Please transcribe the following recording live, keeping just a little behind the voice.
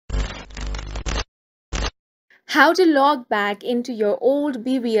How to log back into your old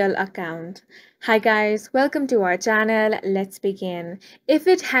BeReal account. Hi guys, welcome to our channel. Let's begin. If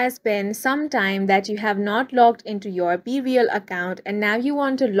it has been some time that you have not logged into your BeReal account and now you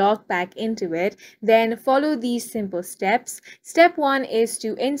want to log back into it, then follow these simple steps. Step 1 is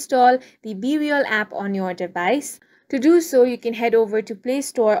to install the BeReal app on your device. To do so, you can head over to Play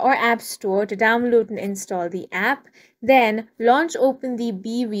Store or App Store to download and install the app. Then open the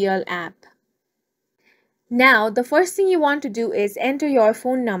BeReal app. Now, the first thing you want to do is enter your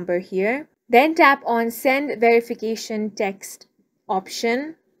phone number here. Then tap on Send Verification Text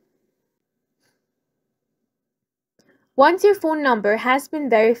option. Once your phone number has been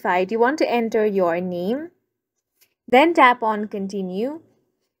verified, you want to enter your name. Then tap on Continue.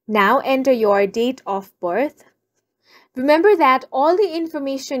 Now enter your date of birth. Remember that all the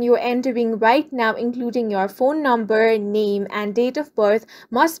information you're entering right now, including your phone number, name, and date of birth,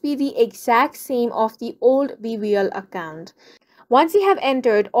 must be the exact same of the old BeReal account. Once you have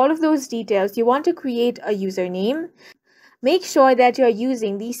entered all of those details, you want to create a username. Make sure that you're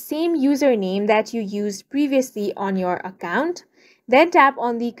using the same username that you used previously on your account. Then tap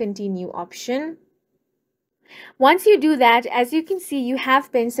on the Continue option. Once you do that, as you can see, you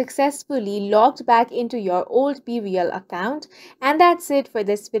have been successfully logged back into your old BeReal account. And that's it for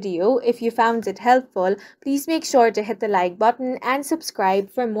this video. If you found it helpful, please make sure to hit the like button and subscribe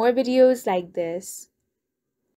for more videos like this.